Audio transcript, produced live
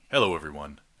Hello,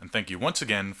 everyone, and thank you once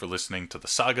again for listening to the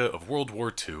saga of World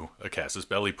War II, a Casus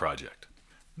Belli project.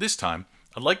 This time,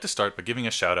 I'd like to start by giving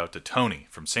a shout out to Tony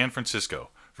from San Francisco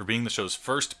for being the show's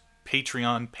first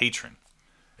Patreon patron.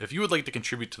 If you would like to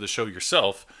contribute to the show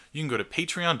yourself, you can go to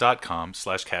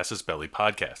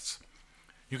patreon.com/CasusBelliPodcasts.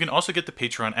 You can also get the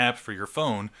Patreon app for your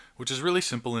phone, which is really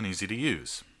simple and easy to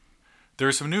use. There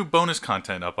is some new bonus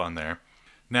content up on there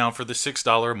now for the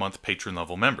 $6 a month patron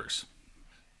level members.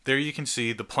 There you can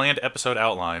see the planned episode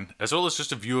outline, as well as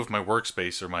just a view of my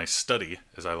workspace, or my study,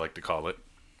 as I like to call it.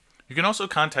 You can also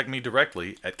contact me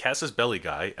directly at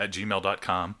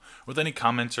casusbellyguy@gmail.com with any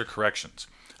comments or corrections.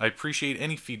 I appreciate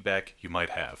any feedback you might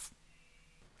have.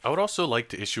 I would also like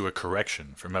to issue a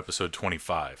correction from episode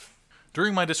 25.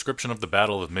 During my description of the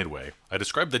Battle of Midway, I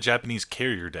described the Japanese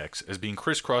carrier decks as being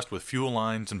crisscrossed with fuel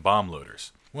lines and bomb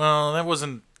loaders. Well, that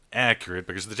wasn't accurate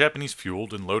because the Japanese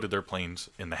fueled and loaded their planes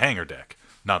in the hangar deck,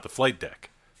 not the flight deck,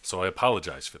 so I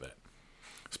apologize for that.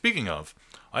 Speaking of,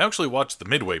 I actually watched the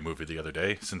Midway movie the other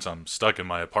day, since I'm stuck in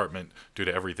my apartment due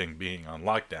to everything being on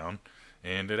lockdown,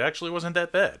 and it actually wasn't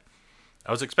that bad.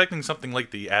 I was expecting something like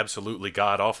the absolutely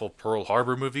god-awful Pearl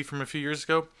Harbor movie from a few years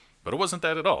ago, but it wasn't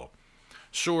that at all.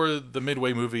 Sure, the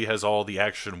Midway movie has all the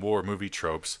action war movie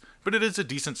tropes, but it is a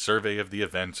decent survey of the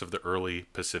events of the early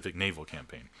Pacific Naval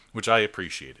Campaign, which I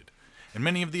appreciated. And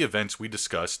many of the events we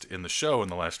discussed in the show in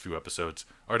the last few episodes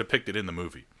are depicted in the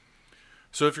movie.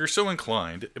 So if you're so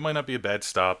inclined, it might not be a bad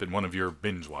stop in one of your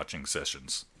binge-watching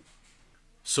sessions.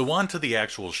 So on to the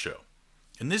actual show.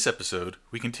 In this episode,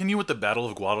 we continue with the Battle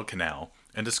of Guadalcanal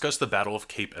and discuss the Battle of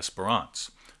Cape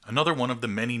Esperance, another one of the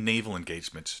many naval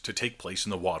engagements to take place in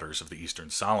the waters of the Eastern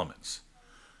Solomons.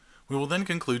 We will then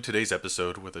conclude today's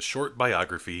episode with a short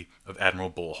biography of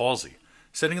Admiral Bull Halsey,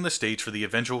 setting the stage for the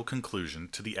eventual conclusion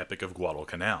to the Epic of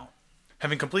Guadalcanal.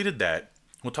 Having completed that,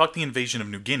 we'll talk the invasion of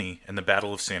New Guinea and the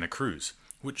Battle of Santa Cruz,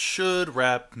 which should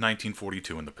wrap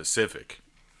 1942 in the Pacific.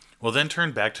 We'll then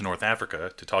turn back to North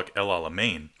Africa to talk El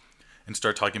Alamein, and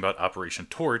start talking about Operation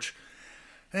Torch,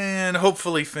 and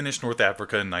hopefully finish North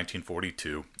Africa in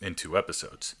 1942 in 2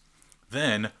 episodes.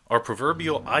 Then, our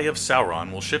proverbial Eye of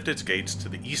Sauron will shift its gates to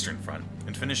the Eastern Front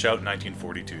and finish out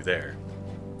 1942 there.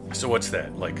 So what's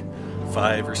that, like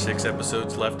 5 or 6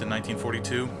 episodes left in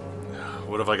 1942?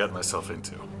 What have I gotten myself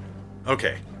into?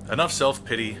 Okay, enough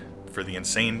self-pity for the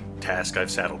insane task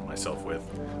I've saddled myself with.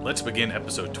 Let's begin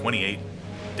episode 28,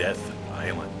 Death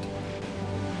Island.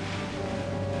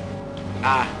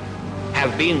 I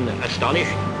have been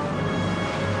astonished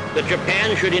that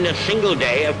Japan should in a single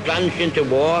day have plunged into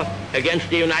war against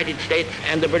the United States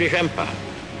and the British Empire.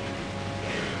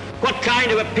 What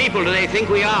kind of a people do they think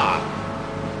we are?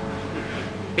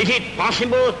 Is it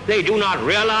possible they do not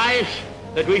realize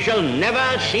that we shall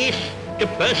never cease to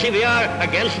persevere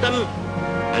against them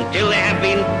until they have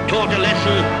been taught a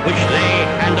lesson which they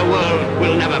and the world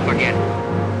will never forget?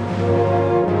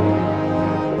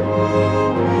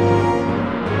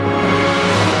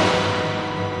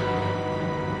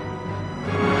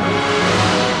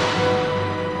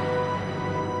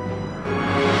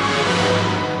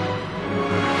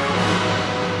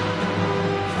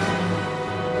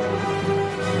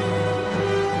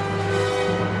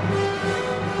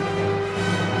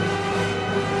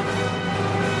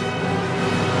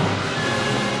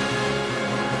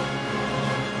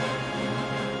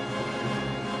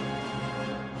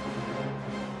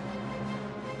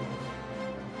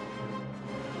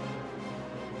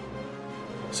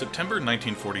 September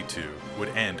 1942 would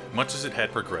end much as it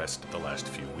had progressed the last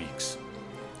few weeks.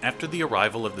 After the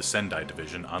arrival of the Sendai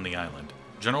Division on the island,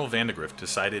 General Vandegrift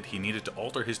decided he needed to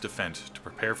alter his defense to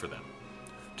prepare for them.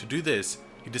 To do this,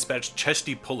 he dispatched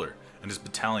Chesty Puller and his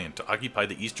battalion to occupy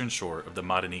the eastern shore of the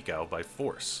Matanikau by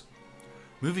force.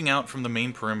 Moving out from the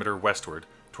main perimeter westward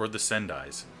toward the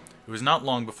Sendais, it was not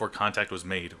long before contact was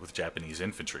made with Japanese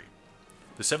infantry.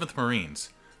 The 7th Marines,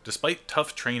 despite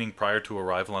tough training prior to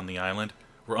arrival on the island,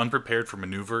 were unprepared for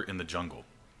maneuver in the jungle.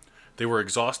 They were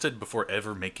exhausted before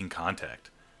ever making contact.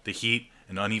 The heat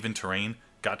and uneven terrain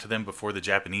got to them before the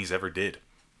Japanese ever did.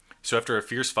 So after a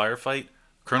fierce firefight,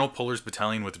 Colonel Puller's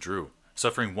battalion withdrew,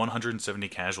 suffering 170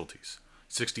 casualties,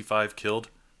 65 killed,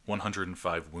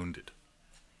 105 wounded.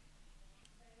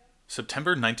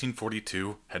 September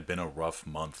 1942 had been a rough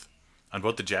month, on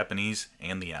both the Japanese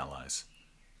and the Allies.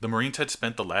 The Marines had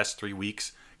spent the last 3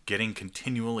 weeks getting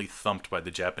continually thumped by the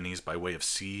Japanese by way of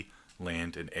sea,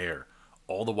 land, and air,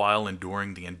 all the while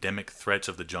enduring the endemic threats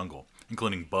of the jungle,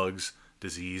 including bugs,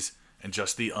 disease, and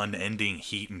just the unending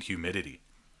heat and humidity.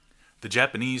 The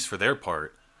Japanese, for their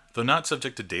part, though not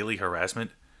subject to daily harassment,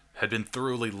 had been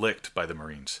thoroughly licked by the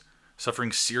Marines,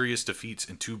 suffering serious defeats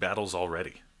in 2 battles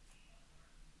already.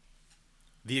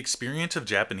 The experience of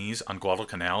Japanese on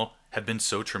Guadalcanal had been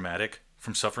so traumatic,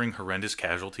 from suffering horrendous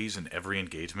casualties in every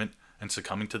engagement and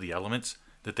succumbing to the elements,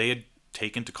 that they had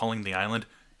taken to calling the island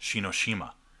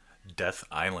Shinoshima, Death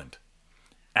Island.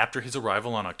 After his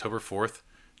arrival on October 4th,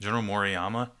 General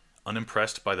Moriyama,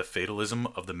 unimpressed by the fatalism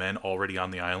of the men already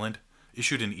on the island,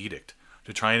 issued an edict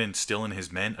to try and instill in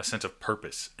his men a sense of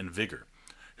purpose and vigor,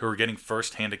 who were getting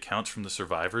first-hand accounts from the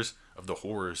survivors of the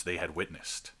horrors they had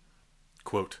witnessed.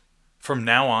 Quote, "From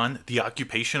now on, the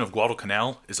occupation of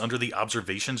Guadalcanal is under the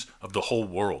observations of the whole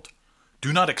world.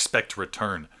 Do not expect to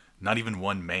return, not even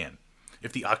one man,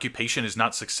 if the occupation is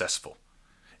not successful.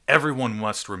 Everyone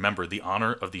must remember the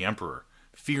honor of the emperor,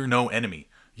 fear no enemy,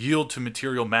 yield to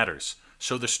material matters,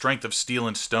 show the strength of steel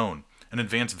and stone, and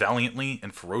advance valiantly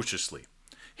and ferociously.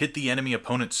 Hit the enemy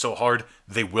opponents so hard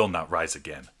they will not rise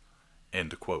again."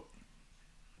 End quote.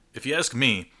 If you ask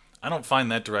me, I don't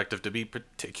find that directive to be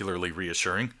particularly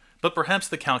reassuring, but perhaps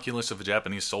the calculus of a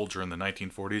Japanese soldier in the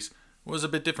 1940s was a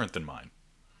bit different than mine.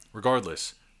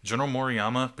 Regardless, General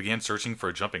Moriyama began searching for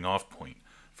a jumping-off point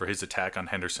for his attack on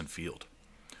Henderson Field.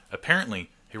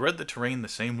 Apparently, he read the terrain the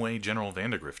same way General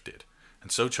Vandegrift did,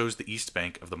 and so chose the east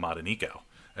bank of the Matanikau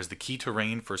as the key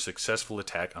terrain for a successful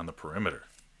attack on the perimeter.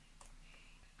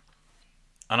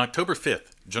 On October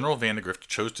 5th, General Vandegrift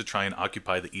chose to try and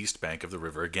occupy the east bank of the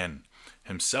river again,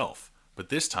 himself, but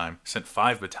this time sent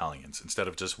 5 battalions instead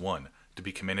of just 1 to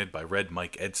be commanded by Red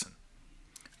Mike Edson.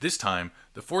 This time,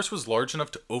 the force was large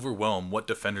enough to overwhelm what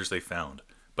defenders they found,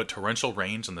 but torrential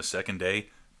rains on the second day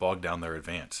bogged down their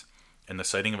advance, and the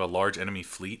sighting of a large enemy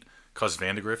fleet caused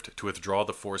Vandegrift to withdraw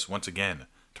the force once again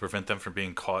to prevent them from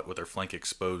being caught with their flank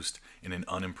exposed in an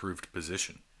unimproved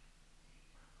position.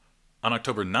 On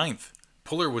October 9th,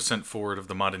 Puller was sent forward of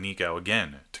the Matanikau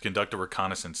again to conduct a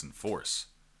reconnaissance in force.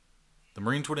 The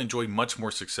Marines would enjoy much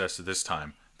more success at this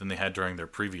time than they had during their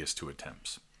previous 2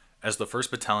 attempts. As the 1st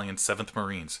Battalion, 7th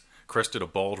Marines, crested a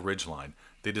bald ridgeline,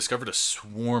 they discovered a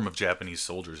swarm of Japanese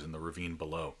soldiers in the ravine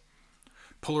below.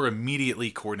 Puller immediately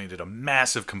coordinated a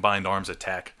massive combined arms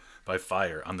attack by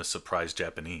fire on the surprised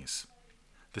Japanese.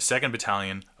 The 2nd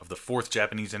Battalion of the 4th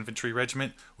Japanese Infantry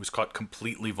Regiment was caught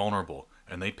completely vulnerable,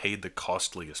 and they paid the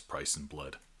costliest price in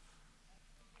blood.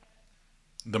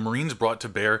 The Marines brought to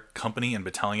bear company and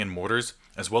battalion mortars,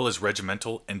 as well as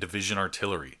regimental and division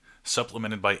artillery,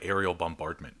 supplemented by aerial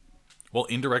bombardment. While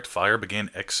indirect fire began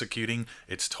executing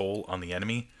its toll on the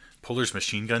enemy, Puller's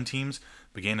machine gun teams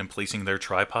began emplacing their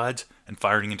tripods and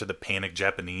firing into the panicked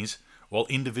Japanese, while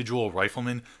individual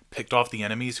riflemen picked off the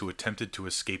enemies who attempted to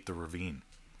escape the ravine.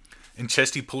 In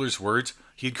Chesty Puller's words,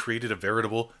 he had created a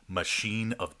veritable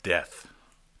machine of death.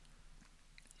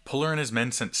 Puller and his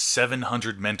men sent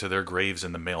 700 men to their graves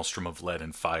in the maelstrom of lead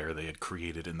and fire they had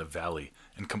created in the valley,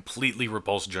 and completely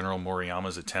repulsed General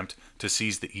Moriyama's attempt to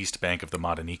seize the east bank of the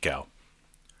Matanikau.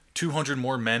 200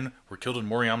 more men were killed in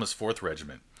Moriyama's 4th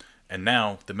Regiment, and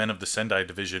now the men of the Sendai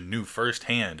Division knew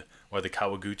firsthand why the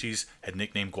Kawaguchis had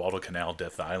nicknamed Guadalcanal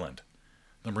Death Island.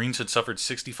 The Marines had suffered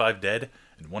 65 dead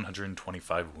and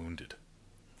 125 wounded.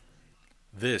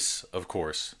 This, of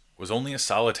course, was only a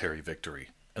solitary victory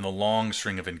in the long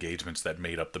string of engagements that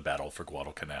made up the battle for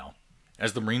Guadalcanal.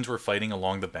 As the Marines were fighting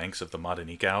along the banks of the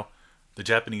Matanikau, the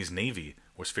Japanese Navy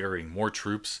was ferrying more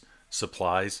troops,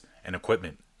 supplies, and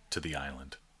equipment to the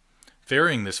island.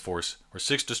 Ferrying this force were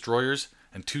 6 destroyers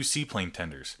and 2 seaplane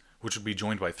tenders, which would be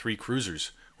joined by 3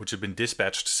 cruisers, which had been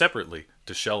dispatched separately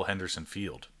to shell Henderson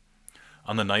Field.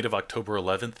 On the night of October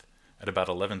 11th, at about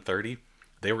 11:30,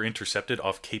 they were intercepted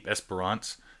off Cape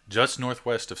Esperance, just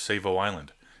northwest of Savo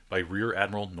Island, by Rear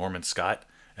Admiral Norman Scott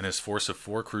and his force of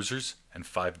 4 cruisers and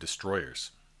 5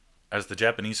 destroyers. As the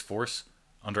Japanese force,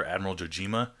 under Admiral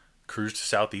Jojima, cruised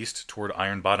southeast toward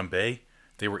Iron Bottom Bay,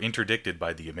 they were interdicted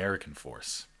by the American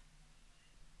force.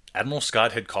 Admiral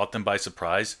Scott had caught them by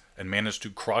surprise and managed to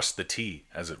cross the T,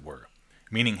 as it were,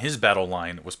 meaning his battle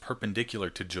line was perpendicular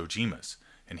to Jojima's,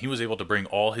 and he was able to bring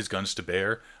all his guns to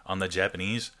bear on the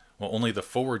Japanese, while only the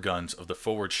forward guns of the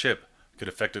forward ship could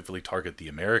effectively target the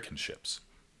American ships.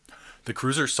 The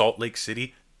cruiser Salt Lake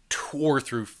City tore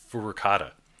through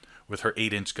Furukawa with her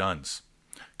 8-inch guns,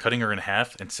 cutting her in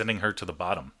half and sending her to the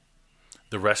bottom.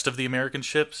 The rest of the American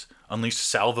ships unleashed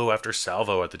salvo after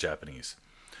salvo at the Japanese,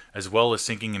 as well as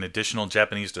sinking an additional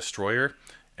Japanese destroyer,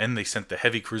 and they sent the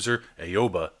heavy cruiser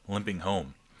Aoba limping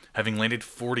home, having landed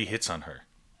 40 hits on her.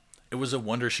 It was a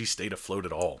wonder she stayed afloat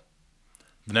at all.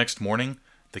 The next morning,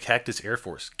 the Cactus Air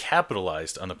Force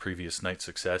capitalized on the previous night's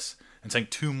success and sank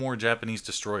 2 more Japanese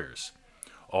destroyers.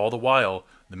 All the while,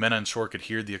 the men on shore could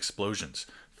hear the explosions,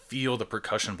 feel the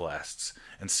percussion blasts,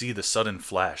 and see the sudden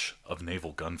flash of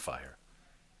naval gunfire.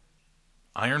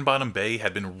 Iron Bottom Bay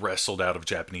had been wrestled out of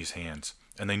Japanese hands,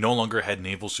 and they no longer had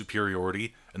naval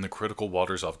superiority in the critical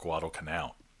waters off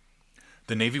Guadalcanal.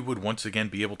 The Navy would once again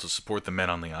be able to support the men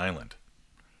on the island.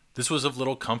 This was of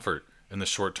little comfort in the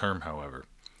short term, however,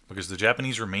 because the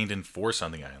Japanese remained in force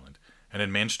on the island and had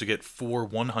managed to get 4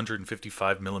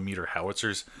 155mm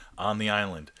howitzers on the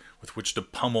island with which to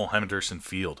pummel Henderson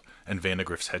Field and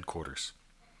Vandegrift's headquarters.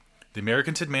 The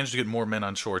Americans had managed to get more men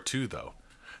on shore too, though.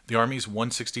 The Army's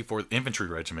 164th Infantry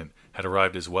Regiment had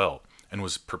arrived as well and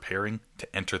was preparing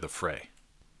to enter the fray.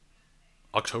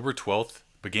 October 12th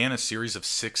began a series of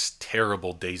 6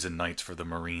 terrible days and nights for the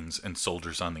Marines and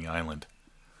soldiers on the island.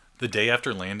 The day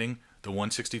after landing, the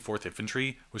 164th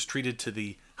Infantry was treated to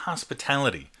the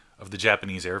hospitality of the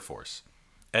Japanese Air Force.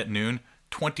 At noon,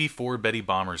 24 Betty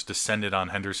bombers descended on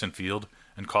Henderson Field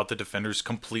and caught the defenders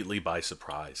completely by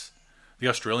surprise. The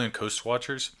Australian Coast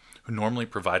Watchers, who normally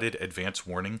provided advance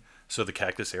warning so the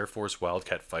Cactus Air Force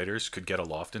Wildcat fighters could get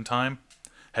aloft in time,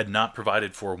 had not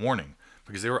provided forewarning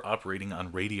because they were operating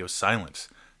on radio silence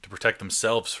to protect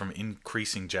themselves from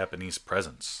increasing Japanese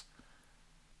presence.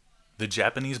 The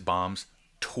Japanese bombs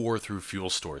tore through fuel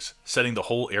stores, setting the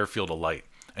whole airfield alight,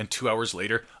 and 2 hours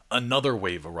later, another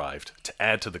wave arrived to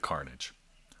add to the carnage.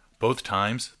 Both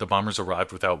times, the bombers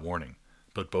arrived without warning,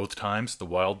 but both times the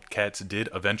Wildcats did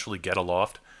eventually get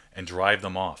aloft and drive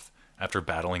them off after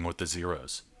battling with the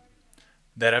Zeros.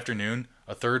 That afternoon,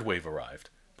 a third wave arrived,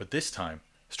 but this time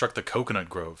struck the coconut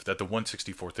grove that the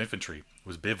 164th Infantry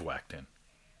was bivouacked in.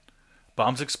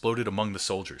 Bombs exploded among the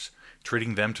soldiers,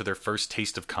 treating them to their first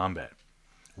taste of combat.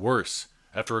 Worse,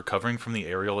 after recovering from the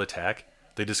aerial attack,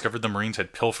 they discovered the Marines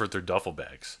had pilfered their duffel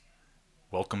bags.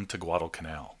 Welcome to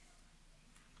Guadalcanal.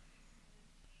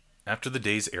 After the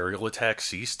day's aerial attack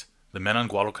ceased, the men on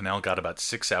Guadalcanal got about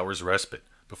 6 hours respite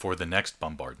before the next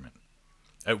bombardment.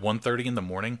 At 1:30 in the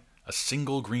morning, a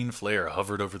single green flare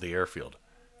hovered over the airfield,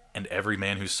 and every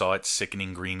man who saw its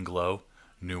sickening green glow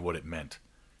knew what it meant: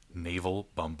 naval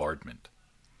bombardment.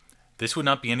 This would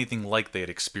not be anything like they had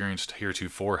experienced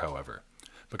heretofore, however,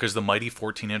 because the mighty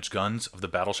 14-inch guns of the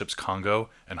battleships Congo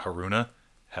and Haruna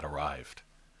had arrived.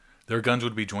 Their guns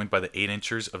would be joined by the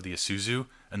 8-inchers of the Isuzu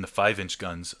and the 5-inch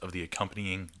guns of the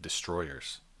accompanying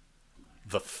destroyers.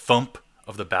 The thump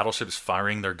of the battleships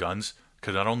firing their guns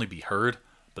could not only be heard,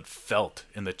 but felt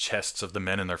in the chests of the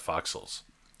men in their forecastles.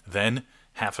 Then,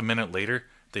 half a minute later,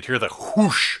 they'd hear the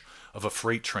whoosh of a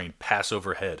freight train pass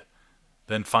overhead.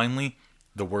 Then finally,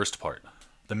 the worst part,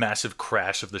 the massive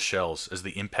crash of the shells as they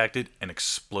impacted and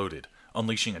exploded,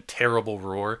 unleashing a terrible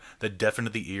roar that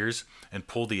deafened the ears and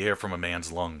pulled the air from a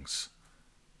man's lungs.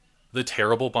 The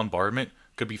terrible bombardment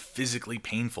could be physically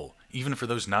painful, even for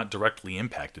those not directly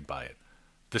impacted by it.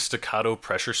 The staccato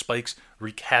pressure spikes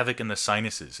wreak havoc in the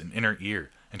sinuses and inner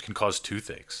ear and can cause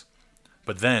toothaches.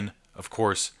 But then, of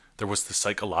course, there was the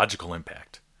psychological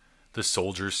impact. The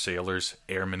soldiers, sailors,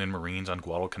 airmen, and Marines on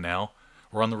Guadalcanal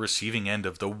were on the receiving end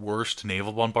of the worst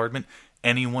naval bombardment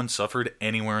anyone suffered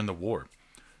anywhere in the war.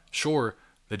 Sure,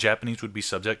 the Japanese would be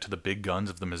subject to the big guns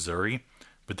of the Missouri,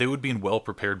 but they would be in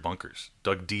well-prepared bunkers,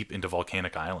 dug deep into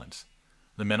volcanic islands.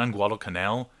 The men on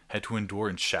Guadalcanal had to endure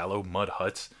in shallow mud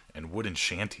huts and wooden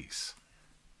shanties.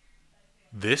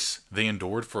 This they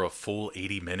endured for a full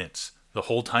 80 minutes, the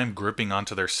whole time gripping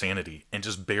onto their sanity and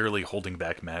just barely holding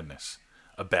back madness.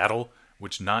 A battle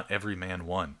which not every man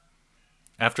won.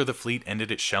 After the fleet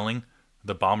ended its shelling,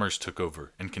 the bombers took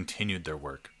over and continued their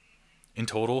work. In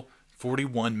total,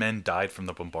 41 men died from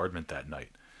the bombardment that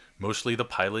night, mostly the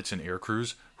pilots and air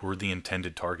crews who were the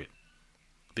intended target.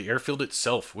 The airfield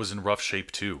itself was in rough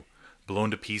shape too,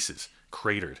 blown to pieces,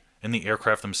 cratered, and the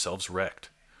aircraft themselves wrecked.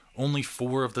 Only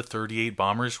 4 of the 38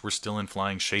 bombers were still in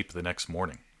flying shape the next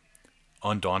morning.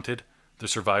 Undaunted, the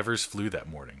survivors flew that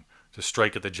morning to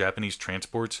strike at the Japanese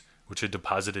transports which had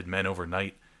deposited men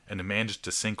overnight and managed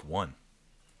to sink one.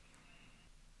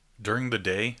 During the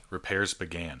day, repairs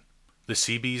began. The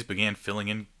Seabees began filling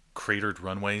in cratered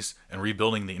runways and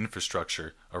rebuilding the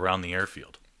infrastructure around the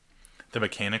airfield. The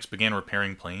mechanics began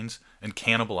repairing planes and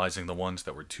cannibalizing the ones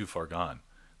that were too far gone,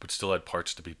 but still had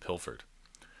parts to be pilfered.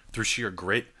 Through sheer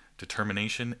grit,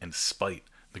 determination, and spite,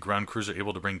 the ground crews were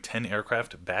able to bring 10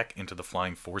 aircraft back into the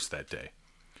flying force that day.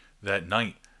 That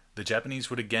night, the Japanese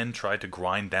would again try to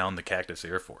grind down the Cactus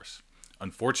Air Force.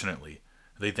 Unfortunately,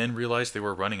 they then realized they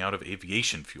were running out of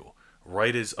aviation fuel,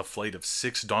 right as a flight of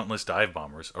 6 Dauntless dive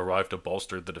bombers arrived to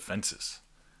bolster the defenses.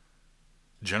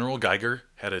 General Geiger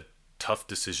had a tough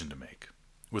decision to make.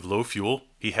 With low fuel,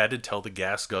 he had to tell the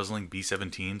gas-guzzling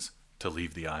B-17s to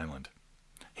leave the island.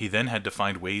 He then had to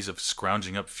find ways of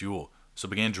scrounging up fuel, so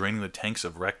began draining the tanks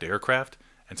of wrecked aircraft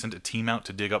and sent a team out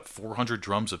to dig up 400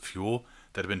 drums of fuel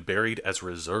that had been buried as a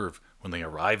reserve when they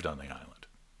arrived on the island.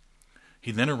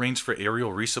 He then arranged for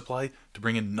aerial resupply to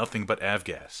bring in nothing but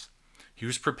avgas. He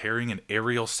was preparing an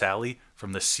aerial sally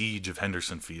from the siege of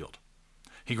Henderson Field.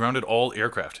 He grounded all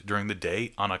aircraft during the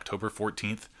day on October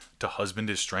 14th to husband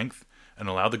his strength and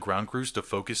allow the ground crews to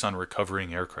focus on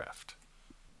recovering aircraft.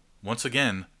 Once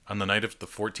again, on the night of the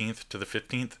 14th to the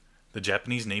 15th, the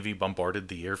Japanese Navy bombarded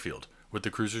the airfield with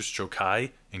the cruisers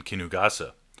Chokai and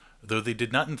Kinugasa, though they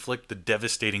did not inflict the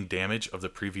devastating damage of the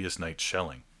previous night's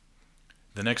shelling.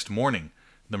 The next morning,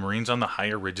 the Marines on the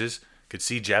higher ridges could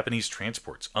see Japanese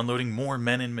transports unloading more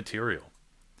men and material.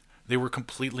 They were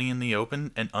completely in the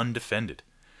open and undefended,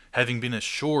 having been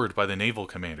assured by the naval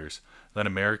commanders that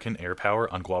American air power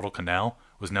on Guadalcanal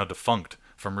was now defunct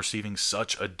from receiving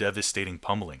such a devastating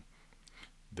pummeling.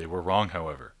 They were wrong,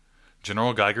 however.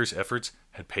 General Geiger's efforts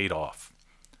had paid off.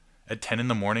 At 10 in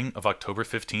the morning of October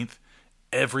 15th,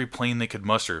 every plane they could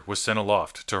muster was sent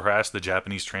aloft to harass the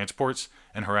Japanese transports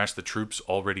and harass the troops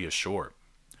already ashore.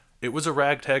 It was a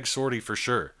ragtag sortie for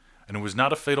sure, and it was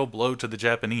not a fatal blow to the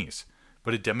Japanese,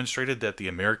 but it demonstrated that the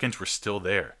Americans were still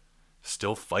there,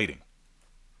 still fighting.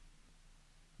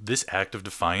 This act of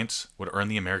defiance would earn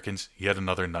the Americans yet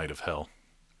another night of hell.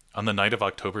 On the night of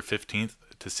October 15th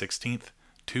to 16th,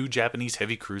 2 Japanese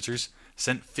heavy cruisers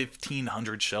sent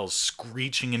 1,500 shells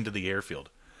screeching into the airfield,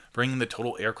 bringing the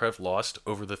total aircraft lost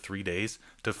over the 3 days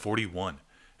to 41,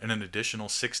 and an additional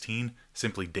 16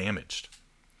 simply damaged.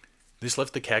 This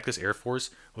left the Cactus Air Force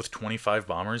with 25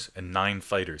 bombers and 9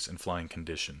 fighters in flying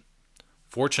condition.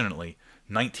 Fortunately,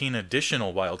 19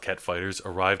 additional Wildcat fighters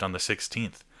arrived on the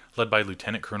 16th, led by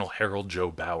Lieutenant Colonel Harold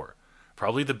Joe Bauer,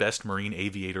 probably the best Marine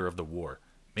aviator of the war,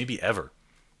 maybe ever.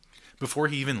 Before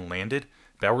he even landed,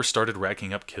 Bauer started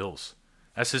racking up kills.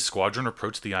 As his squadron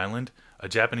approached the island, a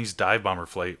Japanese dive bomber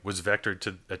flight was vectored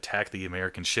to attack the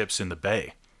American ships in the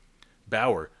bay.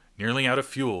 Bauer, nearly out of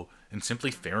fuel and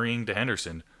simply ferrying to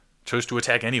Henderson, chose to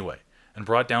attack anyway and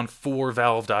brought down 4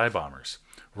 Valve dive bombers,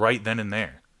 right then and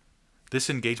there. This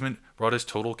engagement brought his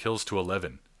total kills to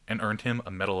 11 and earned him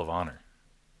a Medal of Honor.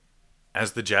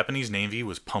 As the Japanese Navy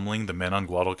was pummeling the men on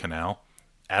Guadalcanal,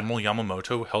 Admiral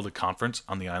Yamamoto held a conference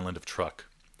on the island of Truk.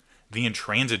 The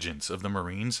intransigence of the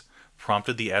Marines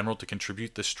prompted the admiral to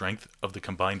contribute the strength of the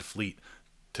combined fleet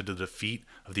to the defeat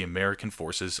of the American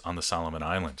forces on the Solomon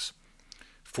Islands.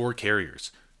 4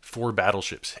 carriers, 4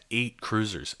 battleships, 8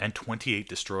 cruisers, and 28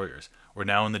 destroyers were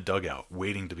now in the dugout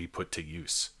waiting to be put to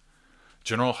use.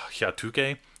 General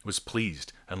Hyatuke was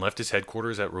pleased and left his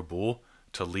headquarters at Rabaul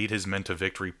to lead his men to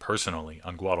victory personally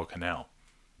on Guadalcanal.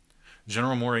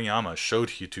 General Moriyama showed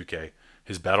Hyatuke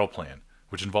his battle plan,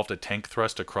 which involved a tank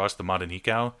thrust across the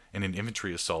Matanikau and an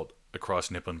infantry assault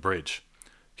across Nippon Bridge.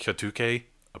 Hyatuke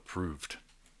approved.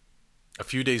 A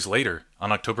few days later,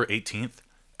 on October 18th,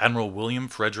 Admiral William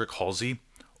Frederick Halsey,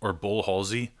 or Bull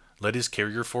Halsey, led his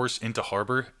carrier force into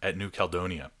harbor at New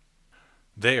Caledonia.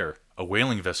 There, a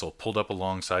whaling vessel pulled up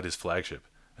alongside his flagship,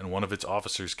 and one of its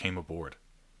officers came aboard.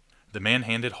 The man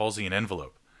handed Halsey an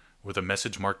envelope with a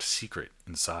message marked secret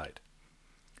inside.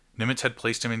 Nimitz had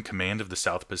placed him in command of the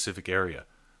South Pacific area,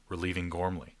 relieving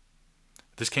Gormley.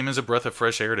 This came as a breath of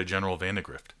fresh air to General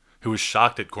Vandegrift, who was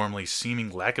shocked at Gormley's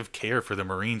seeming lack of care for the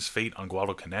Marines' fate on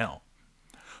Guadalcanal.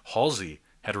 Halsey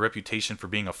had a reputation for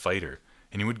being a fighter,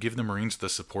 and he would give the Marines the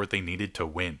support they needed to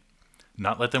win,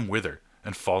 not let them wither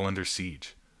and fall under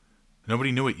siege.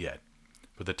 Nobody knew it yet,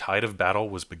 but the tide of battle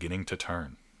was beginning to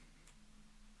turn.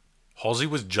 Halsey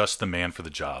was just the man for the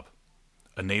job.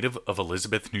 A native of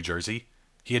Elizabeth, New Jersey,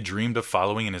 he had dreamed of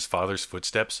following in his father's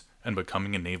footsteps and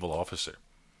becoming a naval officer.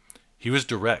 He was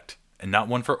direct, and not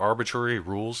one for arbitrary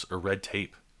rules or red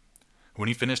tape. When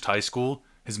he finished high school,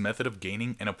 his method of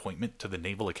gaining an appointment to the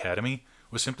Naval Academy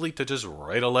was simply to just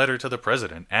write a letter to the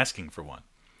president asking for one.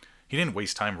 He didn't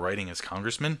waste time writing as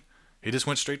congressman, he just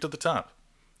went straight to the top.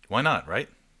 Why not, right?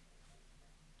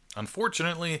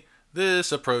 Unfortunately,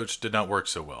 this approach did not work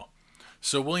so well.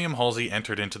 So William Halsey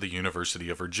entered into the University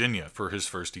of Virginia for his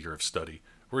first year of study,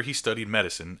 where he studied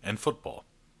medicine and football.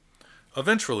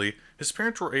 Eventually, his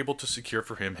parents were able to secure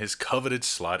for him his coveted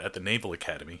slot at the Naval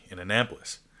Academy in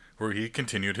Annapolis, where he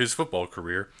continued his football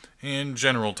career and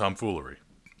general tomfoolery.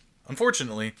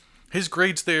 Unfortunately, his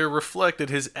grades there reflected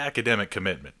his academic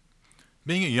commitment.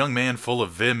 Being a young man full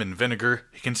of vim and vinegar,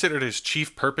 he considered his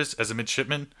chief purpose as a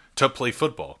midshipman to play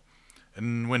football,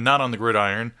 and when not on the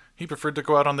gridiron, he preferred to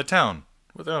go out on the town,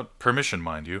 without permission,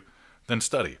 mind you, than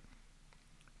study.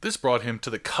 This brought him to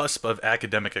the cusp of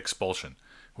academic expulsion,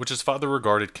 which his father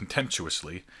regarded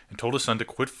contemptuously and told his son to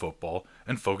quit football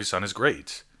and focus on his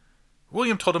grades.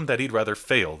 William told him that he'd rather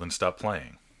fail than stop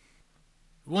playing.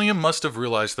 William must have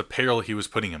realized the peril he was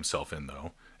putting himself in,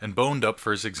 though, and boned up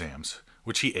for his exams,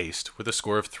 which he aced with a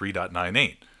score of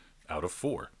 3.98 out of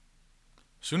 4.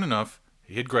 Soon enough,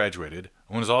 he had graduated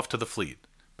and was off to the fleet,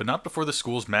 but not before the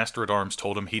school's master-at-arms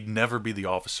told him he'd never be the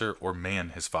officer or man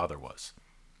his father was.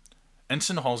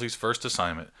 Ensign Halsey's first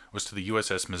assignment was to the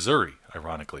USS Missouri,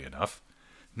 ironically enough,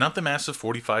 not the massive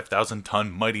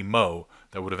 45,000-ton Mighty Mo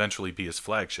that would eventually be his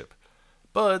flagship,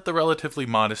 but the relatively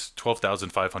modest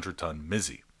 12,500-ton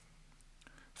Mizzy.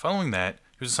 Following that,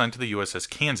 he was assigned to the USS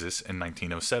Kansas in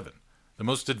 1907, the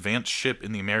most advanced ship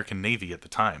in the American Navy at the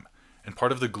time, and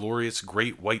part of the glorious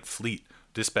Great White Fleet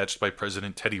dispatched by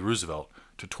President Teddy Roosevelt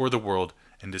to tour the world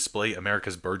and display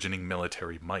America's burgeoning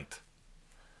military might.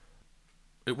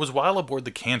 It was while aboard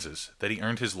the Kansas that he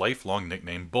earned his lifelong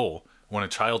nickname Bull when a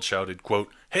child shouted,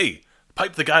 quote, "Hey,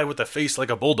 pipe the guy with the face like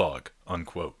a bulldog,"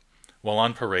 unquote, while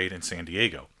on parade in San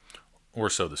Diego, or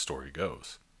so the story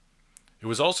goes. It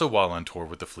was also while on tour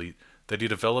with the fleet that he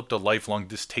developed a lifelong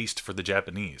distaste for the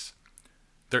Japanese.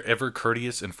 Their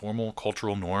ever-courteous and formal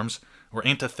cultural norms were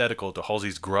antithetical to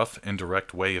Halsey's gruff and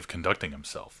direct way of conducting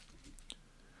himself.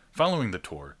 Following the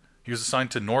tour, he was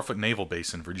assigned to Norfolk Naval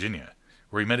Base in Virginia,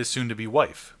 where he met his soon-to-be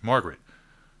wife, Margaret,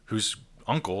 whose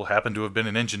uncle happened to have been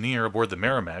an engineer aboard the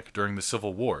Merrimac during the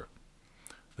Civil War.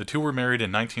 The two were married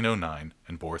in 1909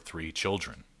 and bore 3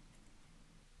 children.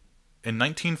 In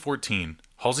 1914,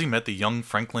 Halsey met the young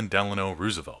Franklin Delano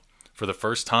Roosevelt for the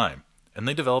first time, and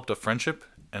they developed a friendship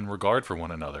and regard for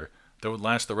one another that would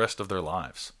last the rest of their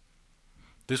lives.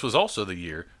 This was also the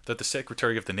year that the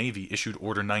Secretary of the Navy issued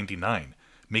Order 99,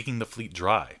 making the fleet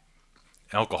dry.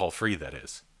 Alcohol-free, that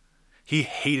is. He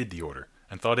hated the order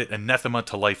and thought it anathema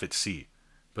to life at sea,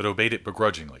 but obeyed it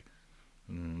begrudgingly.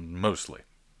 Mostly.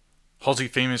 Halsey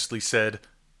famously said,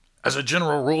 "As a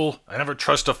general rule, I never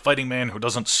trust a fighting man who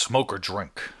doesn't smoke or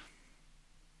drink."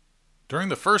 During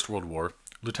the First World War,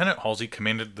 Lieutenant Halsey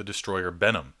commanded the destroyer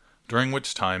Benham, during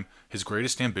which time his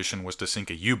greatest ambition was to sink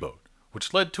a U-boat,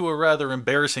 which led to a rather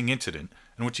embarrassing incident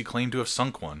in which he claimed to have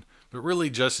sunk one, but really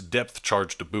just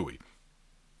depth-charged a buoy.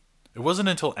 It wasn't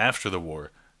until after the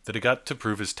war that he got to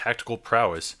prove his tactical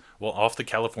prowess while off the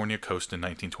California coast in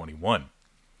 1921.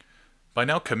 By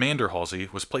now, Commander Halsey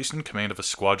was placed in command of a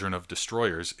squadron of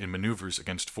destroyers in maneuvers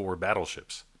against 4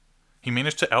 battleships. He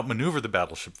managed to outmaneuver the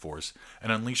battleship force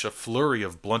and unleash a flurry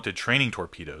of blunted training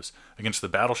torpedoes against the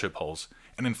battleship hulls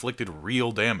and inflicted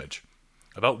real damage,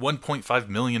 about $1.5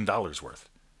 million worth.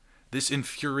 This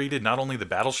infuriated not only the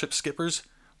battleship skippers,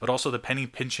 but also the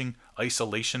penny-pinching,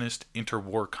 isolationist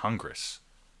interwar Congress.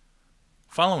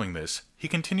 Following this, he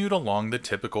continued along the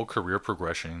typical career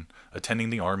progression, attending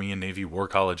the Army and Navy war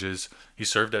colleges. He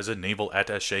served as a naval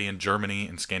attaché in Germany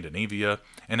and Scandinavia,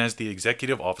 and as the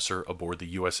executive officer aboard the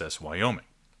USS Wyoming.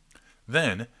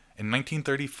 Then, in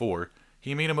 1934,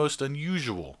 he made a most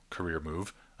unusual career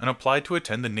move and applied to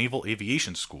attend the Naval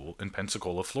Aviation School in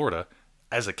Pensacola, Florida,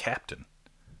 as a captain,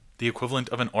 the equivalent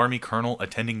of an Army colonel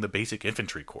attending the basic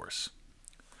infantry course.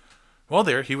 While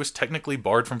there, he was technically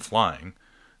barred from flying,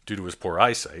 due to his poor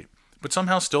eyesight, but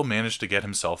somehow still managed to get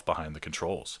himself behind the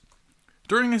controls.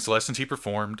 During his lessons he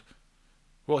performed.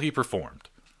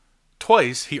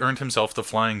 Twice he earned himself the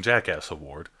Flying Jackass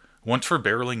Award, once for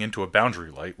barreling into a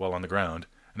boundary light while on the ground,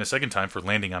 and a second time for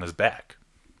landing on his back.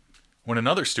 When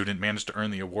another student managed to earn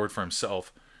the award for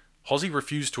himself, Halsey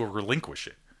refused to relinquish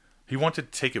it. He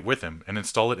wanted to take it with him and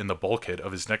install it in the bulkhead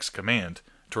of his next command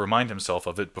to remind himself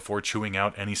of it before chewing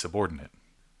out any subordinate.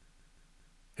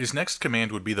 His next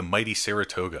command would be the mighty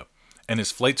Saratoga, and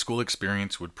his flight school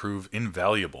experience would prove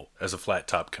invaluable as a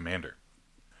flat-top commander.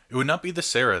 It would not be the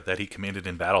Sarah that he commanded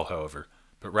in battle, however,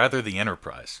 but rather the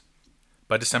Enterprise.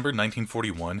 By December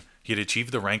 1941, he had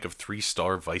achieved the rank of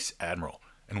 3-star Vice Admiral,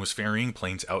 and was ferrying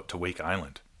planes out to Wake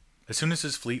Island. As soon as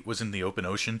his fleet was in the open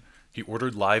ocean, he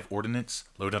ordered live ordnance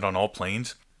loaded on all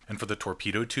planes, and for the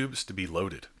torpedo tubes to be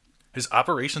loaded. His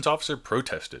operations officer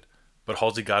protested, but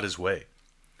Halsey got his way.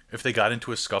 If they got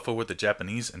into a scuffle with the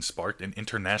Japanese and sparked an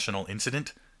international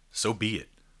incident, so be it.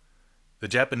 The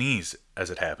Japanese, as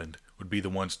it happened, would be the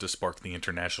ones to spark the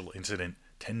international incident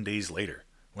 10 days later,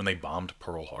 when they bombed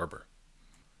Pearl Harbor.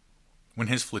 When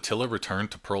his flotilla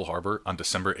returned to Pearl Harbor on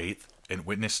December 8th and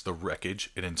witnessed the wreckage,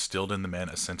 it instilled in the men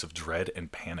a sense of dread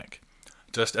and panic,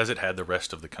 just as it had the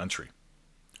rest of the country.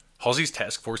 Halsey's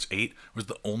Task Force 8 was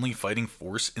the only fighting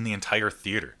force in the entire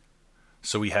theater,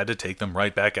 so he had to take them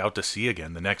right back out to sea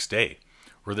again the next day,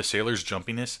 where the sailors'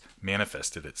 jumpiness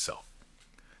manifested itself.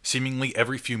 Seemingly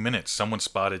every few minutes someone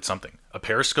spotted something. A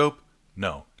periscope?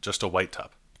 No, just a white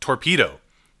top. Torpedo?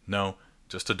 No,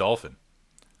 just a dolphin.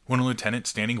 When a lieutenant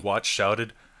standing watch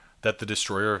shouted, that the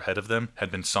destroyer ahead of them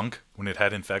had been sunk when it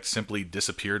had in fact simply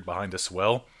disappeared behind a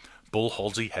swell, Bull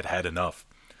Halsey had had enough.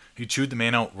 He chewed the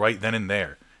man out right then and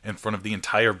there, in front of the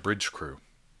entire bridge crew.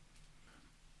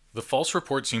 The false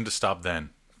report seemed to stop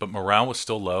then, but morale was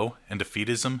still low, and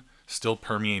defeatism still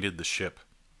permeated the ship.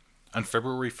 On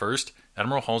February 1st,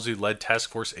 Admiral Halsey led Task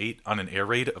Force 8 on an air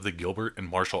raid of the Gilbert and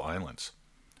Marshall Islands.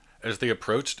 As they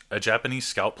approached, a Japanese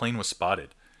scout plane was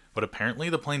spotted, but apparently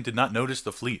the plane did not notice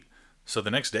the fleet, so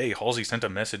the next day Halsey sent a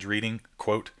message reading,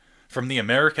 quote, "From the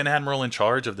American admiral in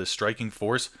charge of this striking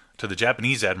force to the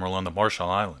Japanese admiral on the Marshall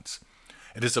Islands.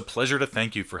 It is a pleasure to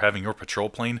thank you for having your patrol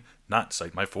plane not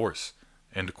sight my force."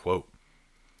 End quote.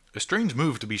 A strange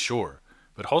move to be sure,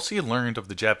 but Halsey had learned of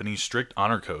the Japanese strict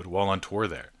honor code while on tour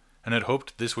there, and had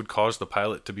hoped this would cause the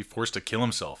pilot to be forced to kill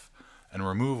himself and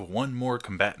remove one more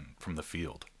combatant from the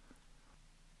field.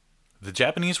 The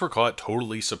Japanese were caught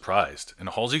totally surprised, and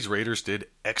Halsey's raiders did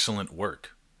excellent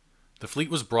work. The fleet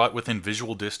was brought within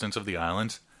visual distance of the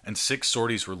islands, and 6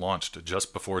 sorties were launched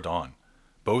just before dawn,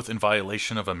 both in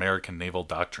violation of American naval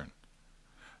doctrine.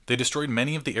 They destroyed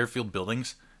many of the airfield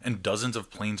buildings and dozens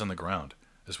of planes on the ground,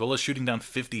 as well as shooting down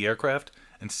 50 aircraft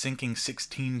and sinking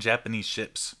 16 Japanese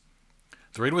ships.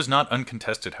 The raid was not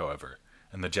uncontested, however,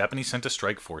 and the Japanese sent a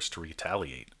strike force to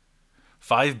retaliate.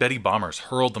 5 Betty bombers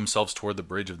hurled themselves toward the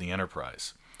bridge of the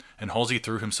Enterprise, and Halsey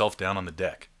threw himself down on the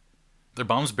deck. Their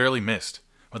bombs barely missed,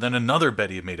 but then another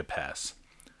Betty made a pass.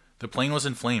 The plane was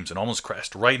in flames and almost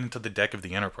crashed right into the deck of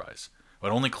the Enterprise,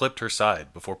 but only clipped her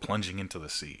side before plunging into the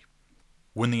sea.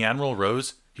 When the Admiral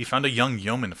rose, he found a young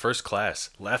yeoman first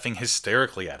class laughing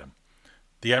hysterically at him.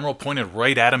 The Admiral pointed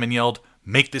right at him and yelled,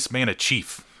 "Make this man a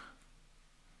chief!"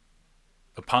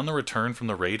 Upon the return from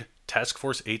the raid, Task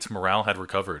Force 8's morale had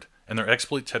recovered, and their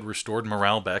exploits had restored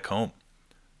morale back home.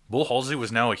 Bull Halsey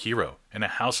was now a hero and a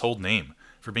household name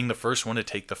for being the first one to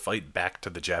take the fight back to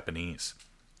the Japanese.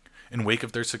 In wake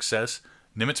of their success,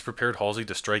 Nimitz prepared Halsey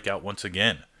to strike out once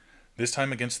again, this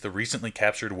time against the recently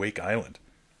captured Wake Island.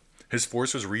 His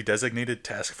force was redesignated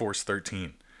Task Force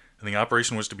 13, and the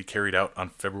operation was to be carried out on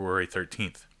February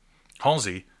 13th.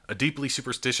 Halsey, a deeply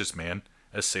superstitious man,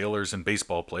 as sailors and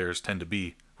baseball players tend to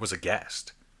be, was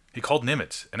aghast. He called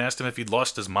Nimitz and asked him if he'd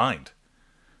lost his mind.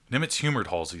 Nimitz humored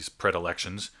Halsey's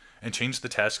predilections and changed the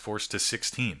task force to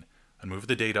 16 and moved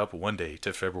the date up one day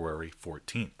to February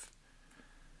 14th.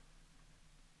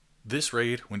 This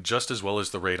raid went just as well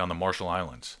as the raid on the Marshall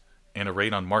Islands, and a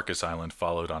raid on Marcus Island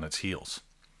followed on its heels.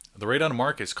 The raid on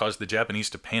Marcus caused the Japanese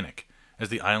to panic, as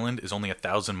the island is only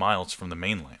 1,000 miles from the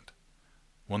mainland,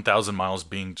 1,000 miles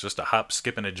being just a hop,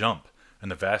 skip, and a jump in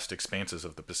the vast expanses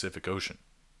of the Pacific Ocean.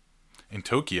 In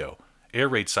Tokyo, air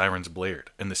raid sirens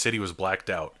blared, and the city was blacked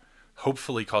out,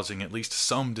 hopefully causing at least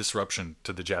some disruption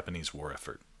to the Japanese war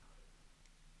effort.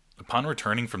 Upon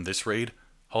returning from this raid,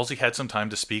 Halsey had some time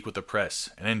to speak with the press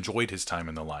and enjoyed his time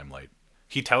in the limelight.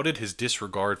 He touted his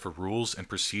disregard for rules and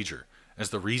procedure as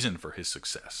the reason for his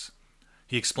success.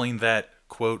 He explained that,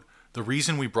 quote, "The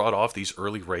reason we brought off these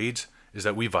early raids is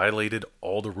that we violated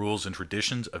all the rules and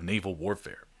traditions of naval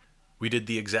warfare. We did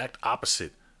the exact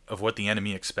opposite of what the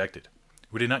enemy expected.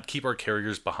 We did not keep our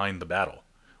carriers behind the battle.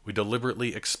 We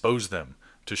deliberately exposed them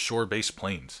to shore-based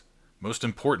planes. Most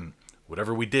important,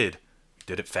 whatever we did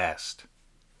it fast."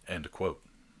 End quote.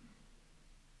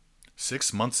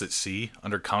 6 months at sea,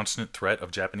 under constant threat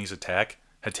of Japanese attack,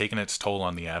 had taken its toll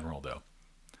on the Admiral, though.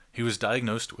 He was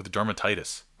diagnosed with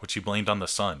dermatitis, which he blamed on the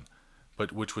sun,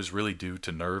 but which was really due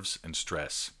to nerves and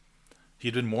stress. He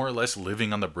had been more or less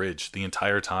living on the bridge the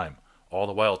entire time, all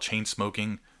the while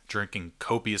chain-smoking, drinking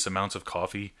copious amounts of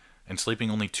coffee, and sleeping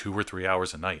only 2 or 3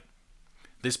 hours a night.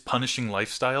 This punishing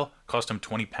lifestyle cost him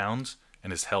 20 pounds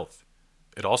and his health.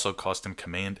 It also cost him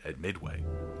command at Midway.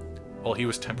 While he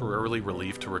was temporarily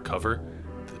relieved to recover,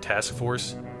 the task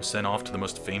force was sent off to the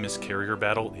most famous carrier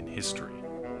battle in history.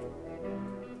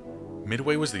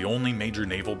 Midway was the only major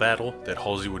naval battle that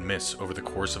Halsey would miss over the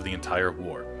course of the entire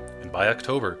war, and by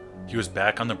October, he was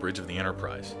back on the bridge of the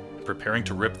Enterprise, preparing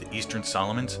to rip the Eastern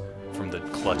Solomons from the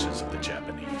clutches of the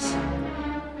Japanese.